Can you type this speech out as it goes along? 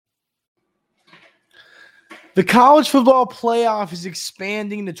The college football playoff is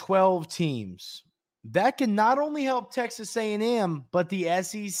expanding to 12 teams. That can not only help Texas A&M, but the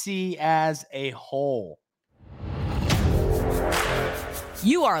SEC as a whole.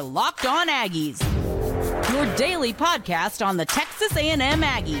 You are Locked On Aggies, your daily podcast on the Texas A&M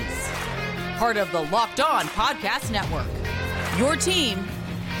Aggies. Part of the Locked On Podcast Network, your team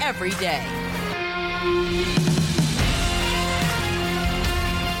every day.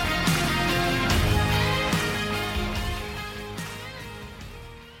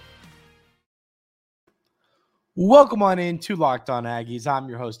 Welcome on into Locked On Aggies. I'm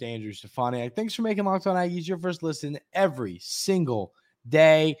your host, Andrew Stefaniak. Thanks for making Locked On Aggies your first listen every single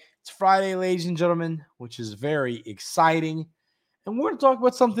day. It's Friday, ladies and gentlemen, which is very exciting. And we're going to talk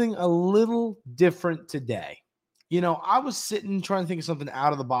about something a little different today. You know, I was sitting trying to think of something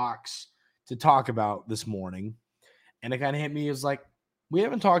out of the box to talk about this morning. And it kind of hit me as like, we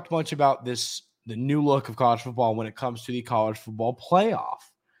haven't talked much about the new look of college football when it comes to the college football playoff.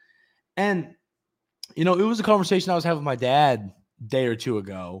 And you know, it was a conversation I was having with my dad a day or two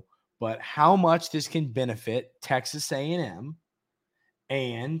ago, but how much this can benefit Texas A&M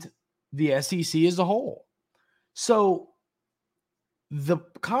and the SEC as a whole. So the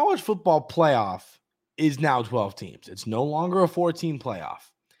college football playoff is now 12 teams. It's no longer a 14 playoff.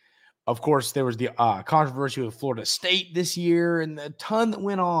 Of course, there was the controversy with Florida State this year and a ton that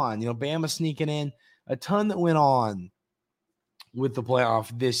went on. You know, Bama sneaking in, a ton that went on with the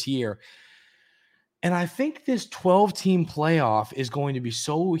playoff this year. And I think this 12-team playoff is going to be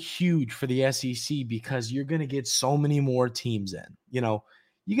so huge for the SEC because you're going to get so many more teams in. You know,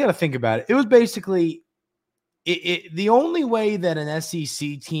 you got to think about it. It was basically the only way that an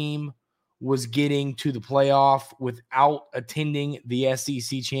SEC team was getting to the playoff without attending the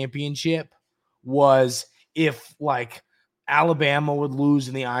SEC championship was if, like, Alabama would lose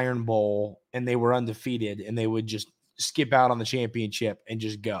in the Iron Bowl and they were undefeated and they would just skip out on the championship and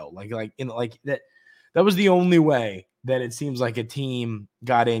just go. That was the only way that it seems like a team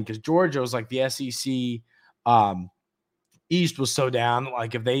got in because Georgia was like the SEC East was so down.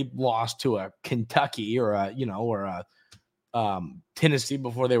 Like if they lost to a Kentucky or a Tennessee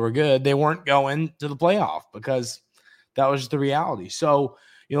before they were good, they weren't going to the playoff because that was just the reality. So,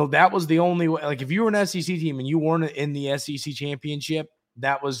 you know, that was the only way. Like if you were an SEC team and you weren't in the SEC championship,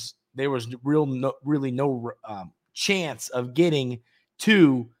 there was really no chance of getting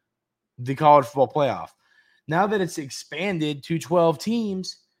to the college football playoff. Now that it's expanded to 12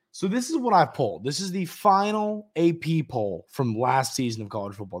 teams, so this is what I pulled. This is the final AP poll from last season of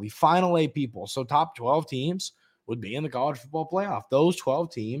college football, the final AP poll. So top 12 teams would be in the college football playoff. Those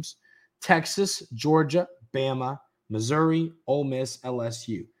 12 teams, Texas, Georgia, Bama, Missouri, Ole Miss,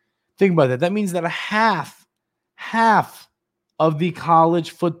 LSU. Think about that. That means that half of the college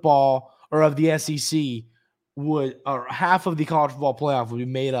football or of the SEC half of the college football playoff would be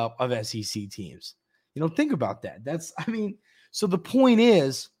made up of SEC teams. You know, think about that. So the point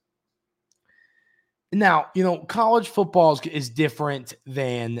is, now, you know, college football is different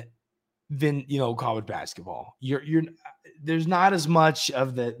than you know, college basketball. There's not as much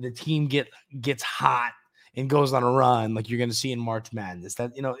of the team gets hot and goes on a run like you're going to see in March Madness.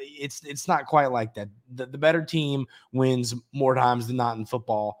 That, you know, it's not quite like that. The better team wins more times than not in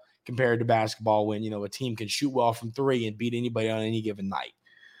football compared to basketball when, you know, a team can shoot well from three and beat anybody on any given night.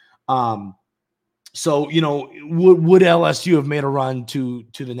 So, you know, would LSU have made a run to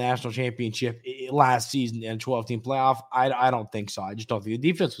the national championship last season in a 12-team playoff? I don't think so. I just don't think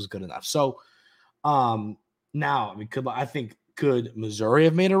the defense was good enough. So, now, I mean, could Missouri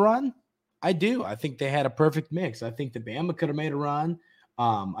have made a run? I do. I think they had a perfect mix. I think the Bama could have made a run.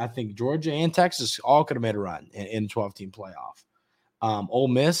 I think Georgia and Texas all could have made a run in a 12-team playoff. Ole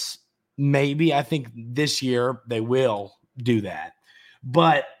Miss, maybe. I think this year they will do that.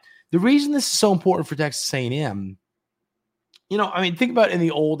 But the reason this is so important for Texas A&M, you know, I mean, think about it in the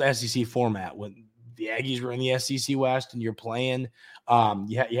old SEC format when the Aggies were in the SEC West and you're playing.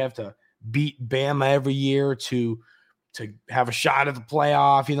 You have to beat Bama every year to have a shot at the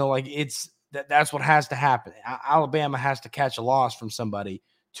playoff. You know, like that's what has to happen. Alabama has to catch a loss from somebody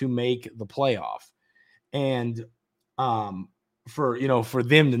to make the playoff. And for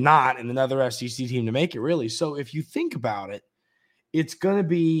them to not and another SEC team to make it, really. So if you think about it, it's going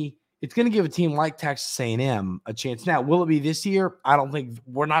to give a team like Texas A&M a chance. Now, will it be this year? I don't think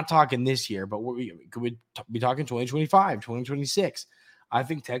we're not talking this year, but could we be talking 2025, 2026? I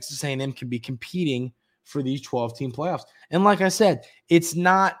think Texas A&M can be competing for these 12-team playoffs. And like I said, it's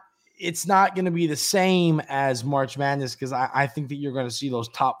not going to be the same as March Madness because I think that you're going to see those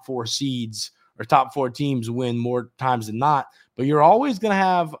top four seeds or top four teams win more times than not. but you're always going to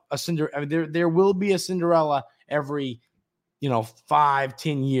have a Cinderella. I mean, there will be a Cinderella every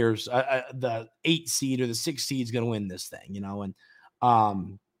 5-10 years. The 8 seed or the 6 seed is going to win this thing,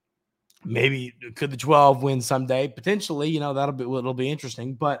 and maybe could the 12 win someday? Potentially, it'll be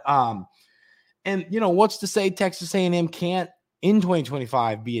interesting. But and what's to say Texas A&M can't in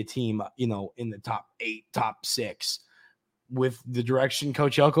 2025 be a team, in the top 8, top 6 with the direction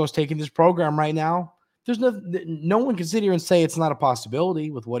Coach Elko is taking this program right now? There's no one can sit here and say it's not a possibility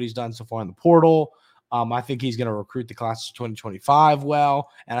with what he's done so far in the portal. I think he's going to recruit the class of 2025 well,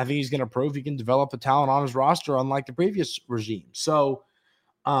 and I think he's going to prove he can develop a talent on his roster, unlike the previous regime. So,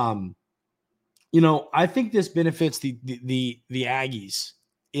 I think this benefits the Aggies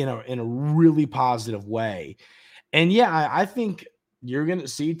in a really positive way. And yeah, I think you're going to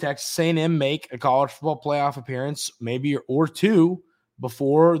see Texas A&M make a college football playoff appearance, maybe or two,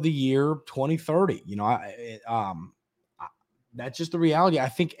 before the year 2030. That's just the reality. I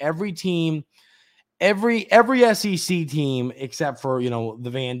think every team, every SEC team, except for the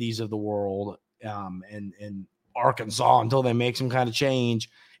Vandy's of the world, and Arkansas, until they make some kind of change,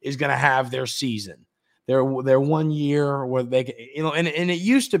 is going to have their season. Their 1 year where they can, and it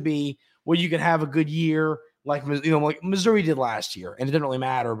used to be where you could have a good year like Missouri did last year, and it didn't really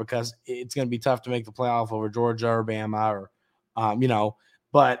matter because it's going to be tough to make the playoff over Georgia or Bama or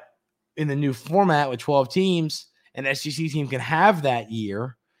but in the new format with 12 teams, an SEC team can have that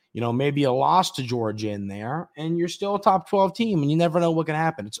year, maybe a loss to Georgia in there, and you're still a top 12 team, and you never know what can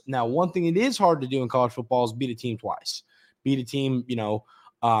happen. Now, one thing it is hard to do in college football is beat a team twice, beat a team,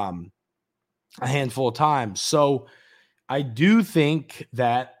 a handful of times. So I do think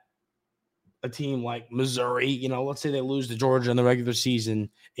that a team like Missouri, let's say they lose to Georgia in the regular season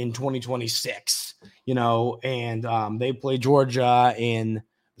in 2026, and they play Georgia in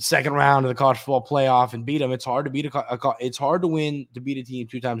the second round of the college football playoff and beat them. It's hard to beat it's hard to win to beat a team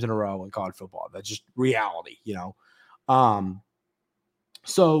 2 times in a row in college football. That's just reality,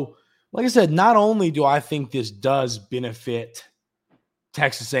 So like I said, not only do I think this does benefit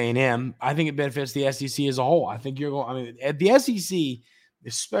Texas A&M, I think it benefits the SEC as a whole. I think at the SEC,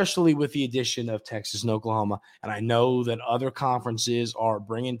 especially with the addition of Texas and Oklahoma. And I know that other conferences are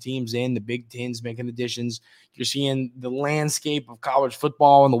bringing teams in, the Big Ten's making additions. You're seeing the landscape of college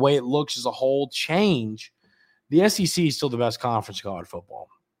football and the way it looks as a whole change. The SEC is still the best conference in college football,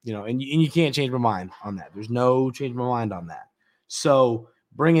 and you can't change my mind on that. There's no change my mind on that. So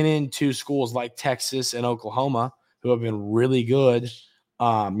bringing in 2 schools like Texas and Oklahoma, who have been really good.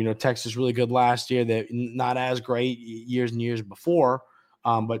 Texas really good last year. They're not as great years and years before.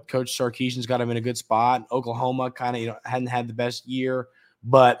 But Coach Sarkisian's got him in a good spot. Oklahoma kind of hadn't had the best year,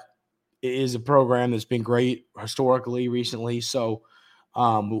 but it is a program that's been great historically recently. So, a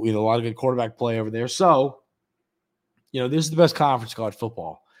lot of good quarterback play over there. So, this is the best conference in college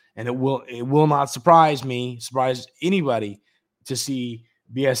football, and it will not surprise anybody to see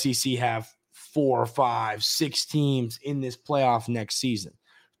the SEC have 4, 5, 6 teams in this playoff next season,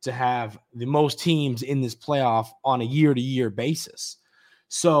 to have the most teams in this playoff on a year-to-year basis.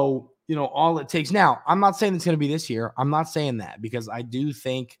 So, all it takes now, I'm not saying it's going to be this year. I'm not saying that, because I do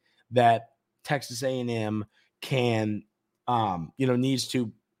think that Texas A&M can, needs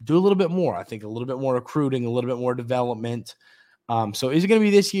to do a little bit more. I think a little bit more recruiting, a little bit more development. So is it going to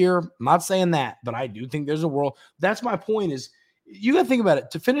be this year? I'm not saying that, but I do think there's a world. That's my point, is you got to think about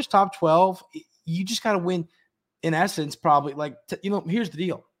it. To finish top 12, you just got to win, in essence, probably here's the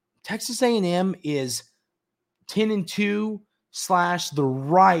deal. Texas A&M is 10-2 / the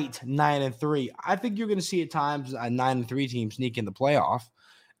right 9-3. I think you're going to see at times a 9-3 team sneak in the playoff.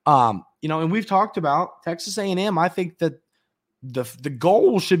 And we've talked about Texas A&M. I think that the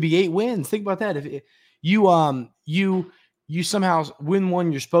goal should be 8 wins. Think about that. If you somehow win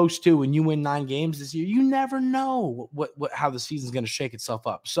one you're supposed to, and you win 9 games this year, you never know how the season's going to shake itself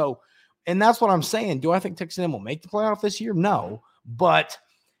up. So, and that's what I'm saying. Do I think Texas A&M will make the playoff this year? No, but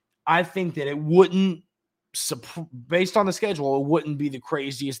I think that it wouldn't. Based on the schedule, it wouldn't be the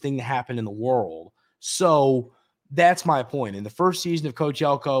craziest thing to happen in the world. So that's my point. In the first season of Coach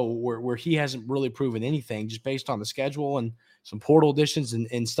Elko, where he hasn't really proven anything, just based on the schedule and some portal additions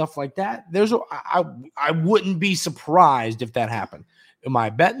and stuff like that, I wouldn't be surprised if that happened. Am I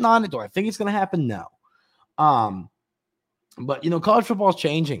betting on it? Do I think it's going to happen? No. But college football is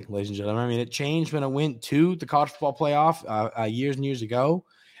changing, ladies and gentlemen. I mean, it changed when it went to the college football playoff years and years ago.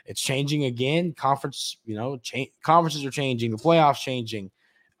 It's changing again. Conferences are changing. The playoffs changing.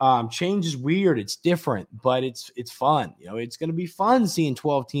 Change is weird. It's different, but it's fun. It's going to be fun seeing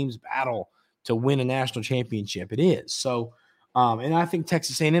 12 teams battle to win a national championship. It is. So, and I think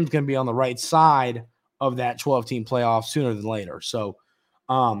Texas A&M is going to be on the right side of that 12-team playoff sooner than later. So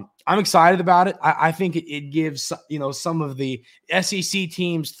I'm excited about it. I think it gives, some of the SEC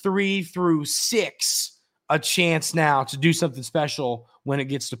teams 3 through 6 a chance now to do something special when it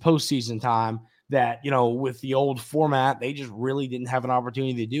gets to postseason time that, with the old format, they just really didn't have an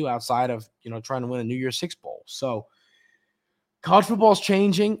opportunity to do outside of, trying to win a New Year's Six Bowl. So college football is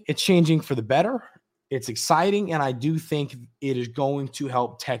changing. It's changing for the better. It's exciting, and I do think it is going to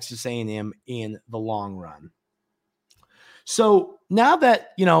help Texas A&M in the long run. So now that,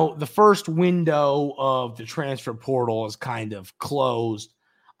 the first window of the transfer portal is kind of closed,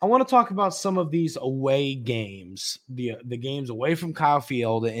 I want to talk about some of these away games, the games away from Kyle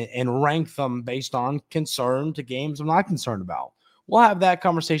Field, and rank them based on concern to games I'm not concerned about. We'll have that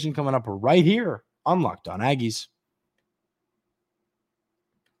conversation coming up right here on Locked On Aggies.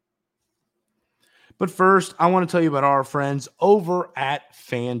 But first, I want to tell you about our friends over at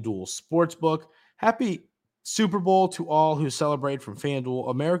FanDuel Sportsbook. Happy Super Bowl to all who celebrate from FanDuel,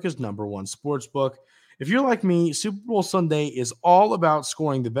 America's #1 sportsbook. If you're like me, Super Bowl Sunday is all about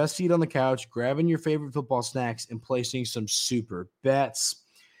scoring the best seat on the couch, grabbing your favorite football snacks, and placing some super bets.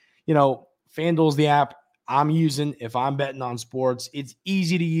 FanDuel's the app I'm using if I'm betting on sports. It's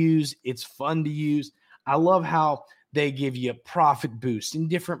easy to use. It's fun to use. I love how they give you a profit boost and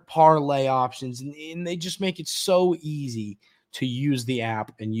different parlay options, and they just make it so easy to use the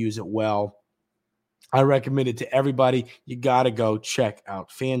app and use it well. I recommend it to everybody. You got to go check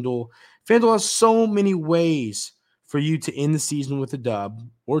out FanDuel. FanDuel has so many ways for you to end the season with a dub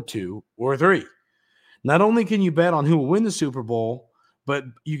or 2 or 3. Not only can you bet on who will win the Super Bowl, but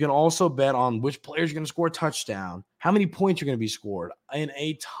you can also bet on which players are going to score a touchdown, how many points are going to be scored, and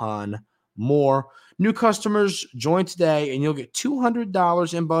a ton more. New customers join today, and you'll get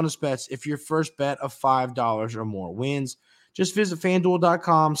 $200 in bonus bets if your first bet of $5 or more wins. Just visit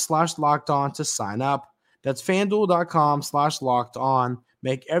FanDuel.com/lockedon to sign up. That's FanDuel.com/lockedon.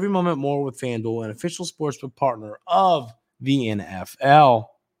 Make every moment more with FanDuel, an official sportsbook partner of the NFL.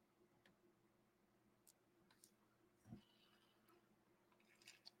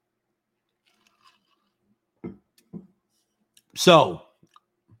 So,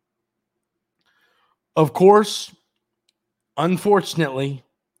 of course, unfortunately,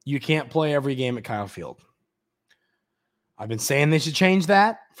 you can't play every game at Kyle Field. I've been saying they should change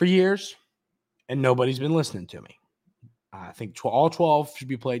that for years, and nobody's been listening to me. I think all 12 should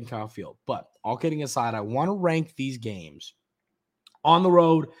be played in Kyle Field. But all kidding aside, I want to rank these games on the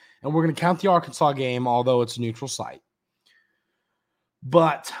road, and we're going to count the Arkansas game, although it's a neutral site.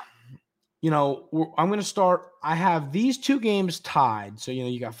 But, I'm going to start. I have these 2 games tied. So,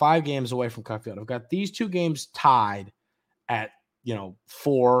 you got 5 games away from Kyle Field. I've got these 2 games tied at,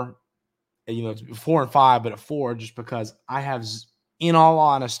 4. It's 4 and 5, but at 4, just because I have, in all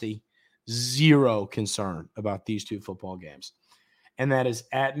honesty, zero concern about these 2 football games. And that is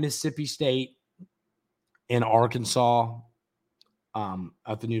at Mississippi State and Arkansas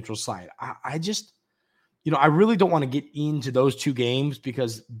at the neutral site. I just, I really don't want to get into those 2 games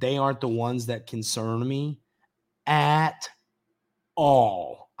because they aren't the ones that concern me at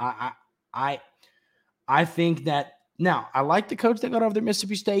all. I think that now I like the coach that got over there,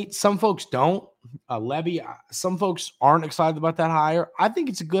 Mississippi State. Some folks don't. Levy, some folks aren't excited about that hire. I think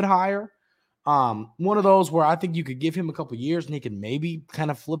it's a good hire. One of those where I think you could give him a couple years and he could maybe kind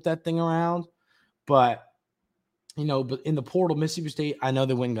of flip that thing around. But in the portal, Mississippi State, I know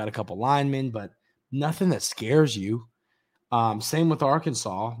they went and got a couple linemen, but nothing that scares you. Same with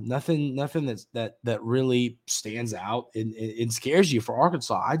Arkansas. Nothing that really stands out and scares you for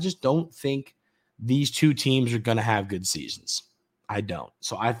Arkansas. I just don't think these 2 teams are going to have good seasons. I don't.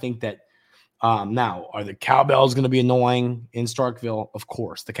 So I think that now, are the Cowbells going to be annoying in Starkville? Of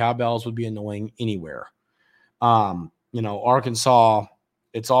course. The Cowbells would be annoying anywhere. Arkansas,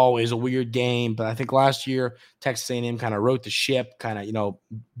 it's always a weird game, but I think last year Texas A&M kind of wrote the ship, kind of,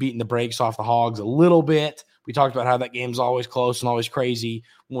 beating the brakes off the Hogs a little bit. We talked about how that game's always close and always crazy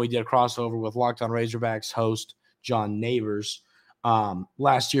when we did a crossover with Locked On Razorbacks host John Neighbors.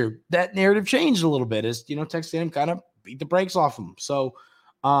 Last year, that narrative changed a little bit as, Texas A&M kind of beat the brakes off them. So,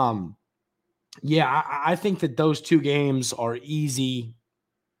 I think that those 2 games are easy,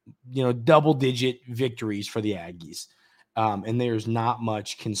 double-digit victories for the Aggies. And there's not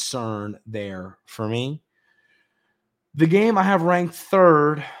much concern there for me. The game I have ranked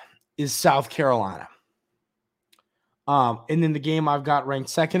 3rd is South Carolina. And then the game I've got ranked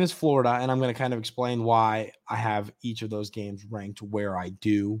 2nd is Florida, and I'm going to kind of explain why I have each of those games ranked where I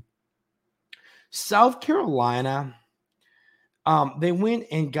do. South Carolina, they went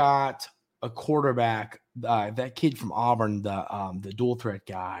and got a quarterback that kid from Auburn, the dual threat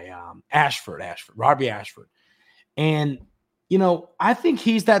guy, Ashford, Robbie Ashford. And, I think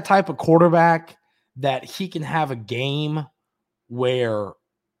he's that type of quarterback that he can have a game where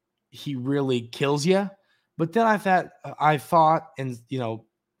he really kills you. But then I thought and,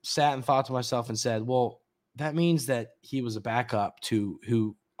 sat and thought to myself and said, well, that means that he was a backup to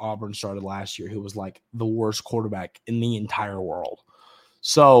who Auburn started last year, who was like the worst quarterback in the entire world.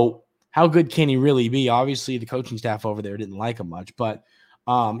 So how good can he really be? Obviously, the coaching staff over there didn't like him much, but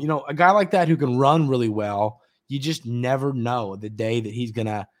a guy like that who can run really well, you just never know the day that he's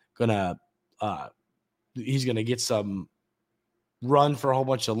gonna get some run for a whole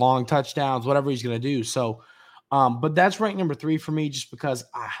bunch of long touchdowns, whatever he's gonna do. So, but that's ranked number 3 for me, just because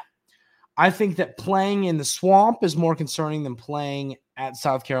I think that playing in the swamp is more concerning than playing at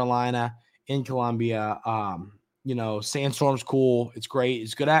South Carolina in Columbia. Sandstorm's cool. It's great.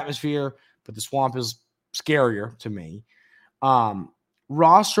 It's good atmosphere, but the swamp is scarier to me.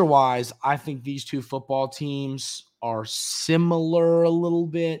 Roster-wise, I think these two football teams are similar a little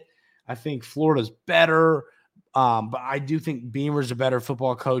bit. I think Florida's better, but I do think Beamer's a better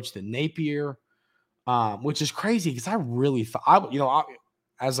football coach than Napier, which is crazy because I really thought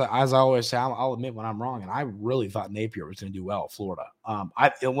as I always say, I'll admit when I'm wrong, and I really thought Napier was going to do well at Florida.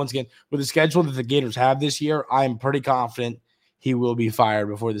 Once again, with the schedule that the Gators have this year, I'm pretty confident he will be fired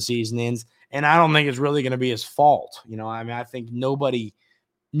before the season ends, and I don't think it's really going to be his fault. I think nobody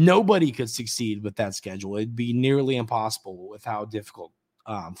could succeed with that schedule. It'd be nearly impossible with how difficult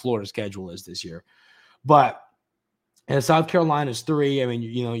Florida's schedule is this year. But South Carolina's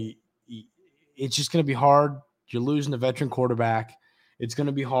 3. It's just going to be hard. You're losing a veteran quarterback. It's going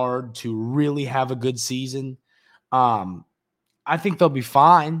to be hard to really have a good season. I think they'll be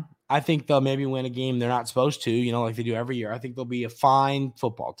fine. I think they'll maybe win a game they're not supposed to, like they do every year. I think they'll be a fine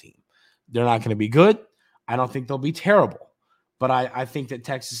football team. They're not going to be good. I don't think they'll be terrible. But I think that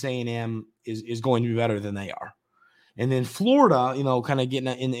Texas A&M is going to be better than they are. And then Florida, kind of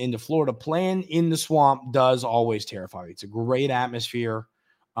getting into Florida, playing in the swamp does always terrify me. It's a great atmosphere.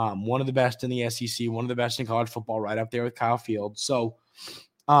 One of the best in the SEC, one of the best in college football, right up there with Kyle Field. So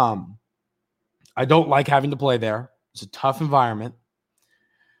I don't like having to play there. It's a tough environment.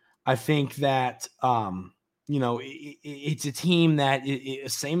 I think that, it's a team that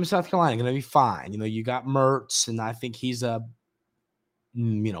same as South Carolina, going to be fine. You got Mertz, and I think he's a,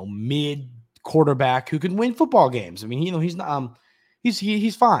 mid quarterback who can win football games. He's not,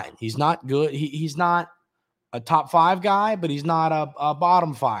 he's fine. He's not good. He's not a top 5 guy, but he's not a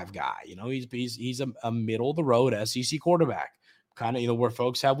bottom 5 guy. He's a middle of the road SEC quarterback, kind of, where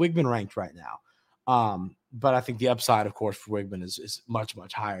folks have Wigman ranked right now. But I think the upside, of course, for Wigman is much,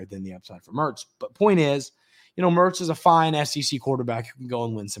 much higher than the upside for Mertz. But point is, Mertz is a fine SEC quarterback who can go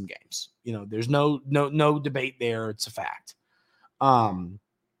and win some games. There's no debate there. It's a fact.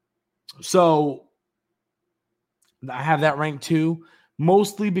 So I have that ranked 2.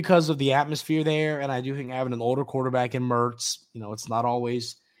 Mostly because of the atmosphere there, and I do think having an older quarterback in Mertz, it's not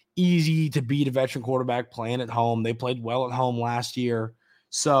always easy to beat a veteran quarterback playing at home. They played well at home last year,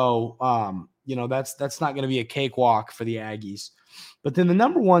 so that's not going to be a cakewalk for the Aggies. But then the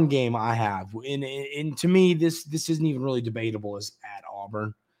number 1 game I have, and to me this isn't even really debatable, is at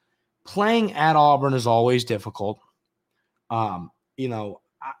Auburn. Playing at Auburn is always difficult. I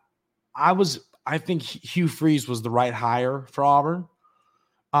think Hugh Freeze was the right hire for Auburn.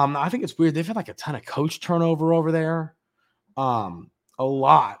 I think it's weird. They've had like a ton of coach turnover over there. A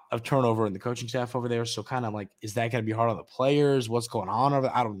lot of turnover in the coaching staff over there. So kind of like, is that going to be hard on the players? What's going on over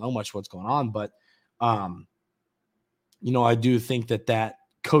there? I don't know much what's going on, but, I do think that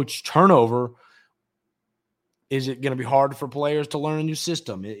coach turnover, is it going to be hard for players to learn a new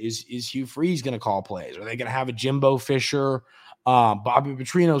system? Is Hugh Freeze going to call plays? Are they going to have a Jimbo Fisher, Bobby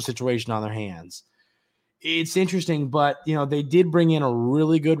Petrino situation on their hands? It's interesting, but, they did bring in a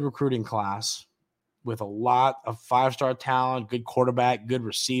really good recruiting class with a lot of 5-star talent, good quarterback, good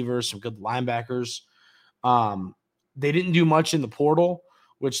receivers, some good linebackers. They didn't do much in the portal,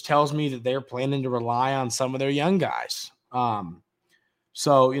 which tells me that they're planning to rely on some of their young guys.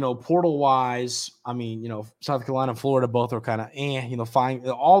 So, portal-wise, South Carolina and Florida both are kind of fine.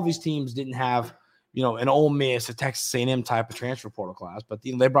 All these teams didn't have, an Ole Miss, a Texas A&M type of transfer portal class, but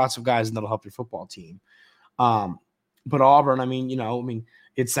they brought some guys in that'll help your football team. But Auburn,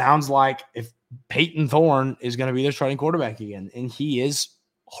 it sounds like if Peyton Thorne is going to be their starting quarterback again, and he is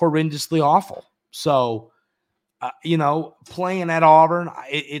horrendously awful. So, playing at Auburn,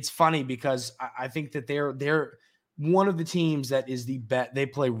 it's funny because I think that they're one of the teams that is the bet. They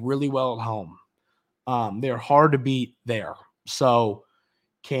play really well at home. They're hard to beat there. So,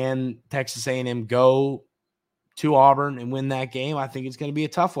 Can Texas A&M go to Auburn and win that game? I think it's going to be a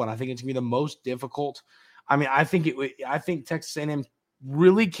tough one. I think it's going to be the most difficult. I mean, I think Texas A&M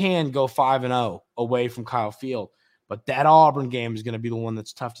really can go 5-0 away from Kyle Field, but that Auburn game is going to be the one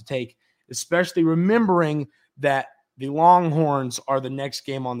that's tough to take, especially remembering that the Longhorns are the next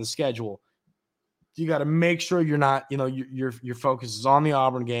game on the schedule. You got to make sure you're not, your focus is on the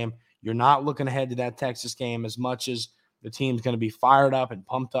Auburn game. You're not looking ahead to that Texas game as much as the team's going to be fired up and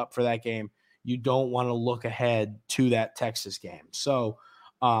pumped up for that game. You don't want to look ahead to that Texas game. So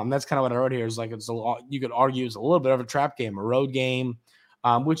that's kind of what I wrote here. Is like you could argue it's a little bit of a trap game, a road game,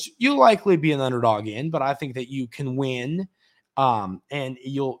 which you'll likely be an underdog in, but I think that you can win. And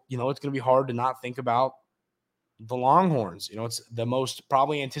it's going to be hard to not think about the Longhorns. It's the most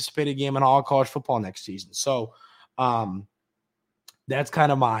probably anticipated game in all college football next season. So that's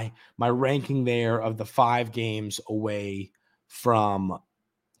kind of my ranking there of the 5 games away from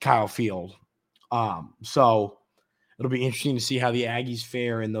Kyle Field. So it'll be interesting to see how the Aggies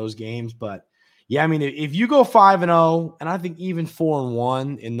fare in those games. But yeah, I mean, if you go 5-0, and I think even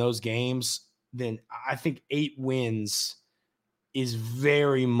 4-1 in those games, then I think 8 wins is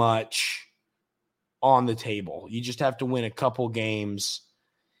very much on the table. You just have to win a couple games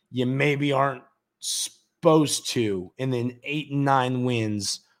you maybe aren't supposed to, and then 8 and 9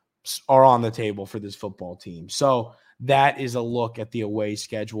 wins are on the table for this football team. So that is a look at the away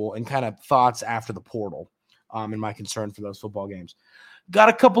schedule and kind of thoughts after the portal, and my concern for those football games. Got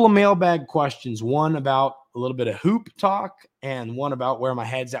a couple of mailbag questions, one about a little bit of hoop talk and one about where my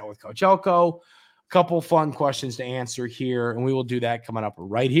head's at with Coach Elko. A couple fun questions to answer here, and we will do that coming up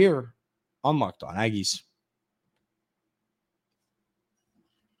right here on Locked On Aggies.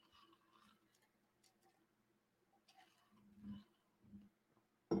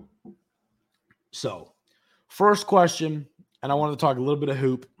 So, first question, and I want to talk a little bit of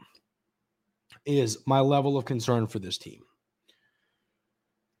hoop, is my level of concern for this team.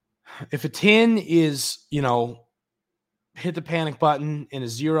 If a 10 is, hit the panic button and a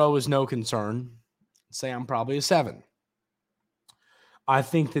 0 is no concern, say I'm probably a 7. I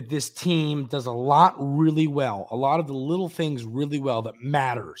think that this team does a lot really well, a lot of the little things really well that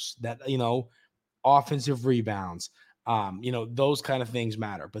matters, that, offensive rebounds, those kind of things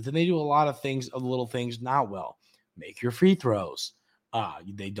matter. But then they do a lot of things, of little things not well. Make your free throws.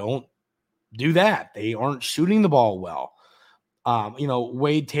 They don't do that. They aren't shooting the ball well.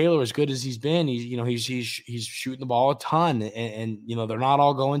 Wade Taylor, as good as he's been, he's shooting the ball a ton, and they're not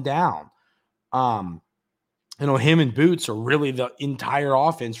all going down. Him and Boots are really the entire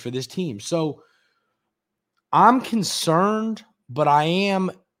offense for this team. So I'm concerned, but I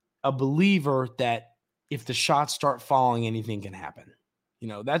am a believer that if the shots start falling, anything can happen.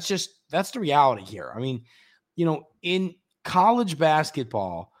 That's the reality here. I mean, in college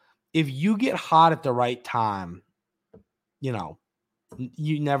basketball, if you get hot at the right time,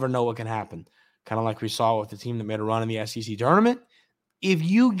 you never know what can happen. Kind of like we saw with the team that made a run in the SEC tournament. If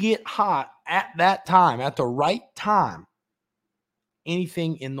you get hot at that time, at the right time,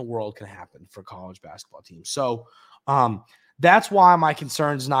 anything in the world can happen for college basketball teams. So that's why my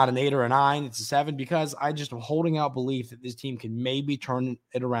concern is not an 8 or a 9. It's a 7, because I just am holding out belief that this team can maybe turn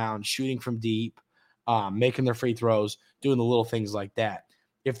it around, shooting from deep, making their free throws, doing the little things like that.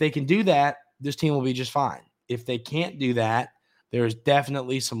 If they can do that, this team will be just fine. If they can't do that, there's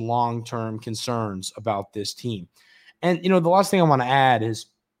definitely some long-term concerns about this team. And, the last thing I want to add is,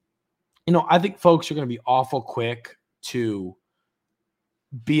 I think folks are going to be awful quick to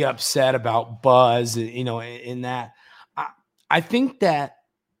be upset about buzz, in that. I think that,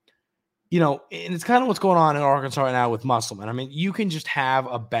 and it's kind of what's going on in Arkansas right now with Musselman. I mean, you can just have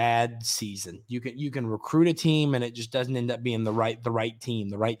a bad season. You can recruit a team and it just doesn't end up being the right team,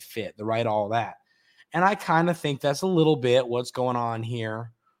 the right fit, the right all that. And I kind of think that's a little bit what's going on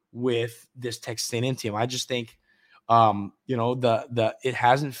here with this Texas A&M team. I just think, it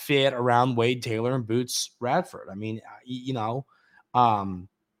hasn't fit around Wade Taylor and Boots Radford. I mean,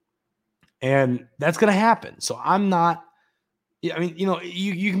 and that's going to happen. So I'm not. I mean,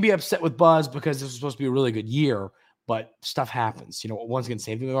 you can be upset with buzz because this was supposed to be a really good year, but stuff happens. Once again,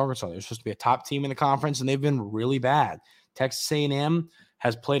 same thing with Arkansas. They're supposed to be a top team in the conference, and they've been really bad. Texas A&M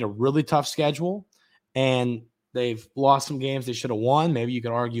has played a really tough schedule, and they've lost some games they should have won. Maybe you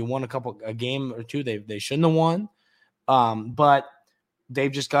could argue won a game or two they shouldn't have won. But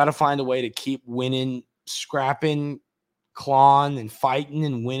they've just got to find a way to keep winning, scrapping, clawing, and fighting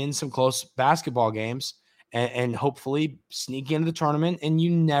and winning some close basketball games. And hopefully sneak into the tournament, and you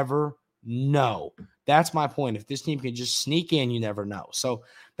never know. That's my point. If this team can just sneak in, you never know. So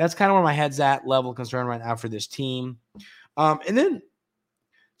that's kind of where my head's at, level of concern right now for this team. And then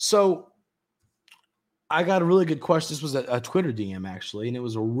So I got a really good question. This was a Twitter DM, actually, and it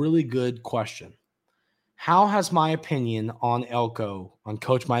was a really good question. How has my opinion on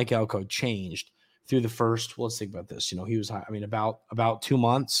Coach Mike Elko, changed through the first? Well, let's think about this. He was, about 2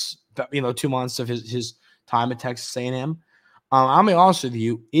 months. 2 months of his time at Texas A&M. I'll be honest with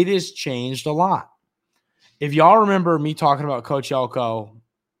you, it has changed a lot. If y'all remember me talking about Coach Elko,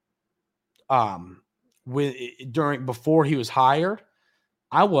 before he was hired,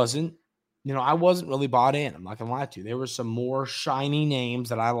 I wasn't really bought in. I'm not gonna lie to you. There were some more shiny names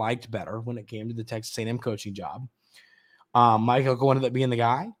that I liked better when it came to the Texas A&M coaching job. Mike Elko ended up being the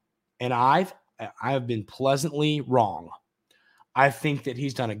guy, and I have been pleasantly wrong. I think that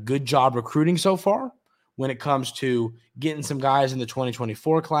he's done a good job recruiting so far when it comes to getting some guys in the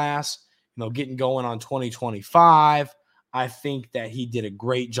 2024 class, getting going on 2025. I think that he did a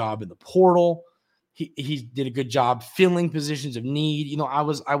great job in the portal. He did a good job filling positions of need.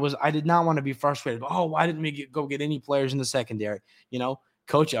 I did not want to be frustrated. Oh, why didn't we go get any players in the secondary?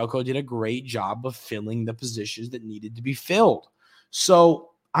 Coach Elko did a great job of filling the positions that needed to be filled. So,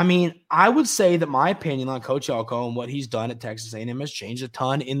 I would say that my opinion on Coach Elko and what he's done at Texas A&M has changed a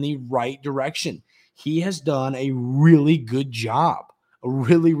ton in the right direction. He has done a really good job, a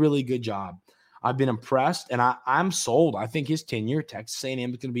really, really good job. I've been impressed, and I'm sold. I think his tenure at Texas A&M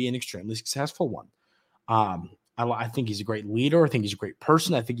is going to be an extremely successful one. I think he's a great leader. I think he's a great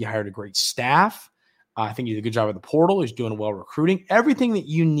person. I think he hired a great staff. I think he did a good job at the portal. He's doing well recruiting. Everything that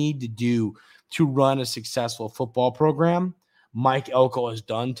you need to do to run a successful football program, Mike Elko has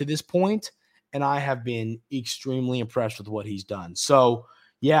done to this point, and I have been extremely impressed with what he's done. So,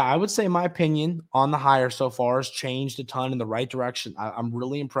 yeah, I would say my opinion on the hire so far has changed a ton in the right direction. I'm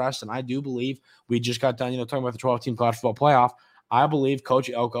really impressed, and I do believe we just got done, talking about the 12-team college football playoff. I believe Coach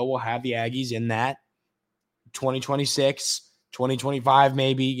Elko will have the Aggies in that 2026, 2025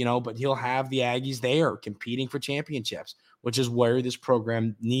 maybe, but he'll have the Aggies there competing for championships, which is where this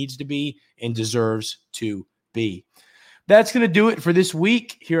program needs to be and deserves to be. That's going to do it for this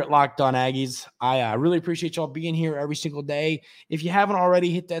week here at Locked On Aggies. I really appreciate y'all being here every single day. If you haven't already,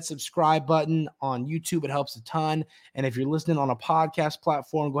 hit that subscribe button on YouTube. It helps a ton. And if you're listening on a podcast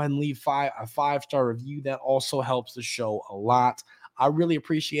platform, go ahead and leave a 5-star review. That also helps the show a lot. I really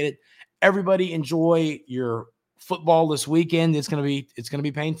appreciate it. Everybody enjoy your football this weekend. It's going to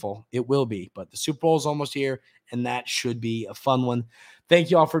be painful. It will be, but the Super Bowl is almost here, and that should be a fun one.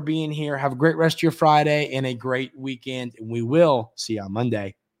 Thank you all for being here. Have a great rest of your Friday and a great weekend, and we will see you on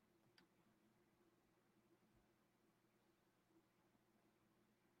Monday.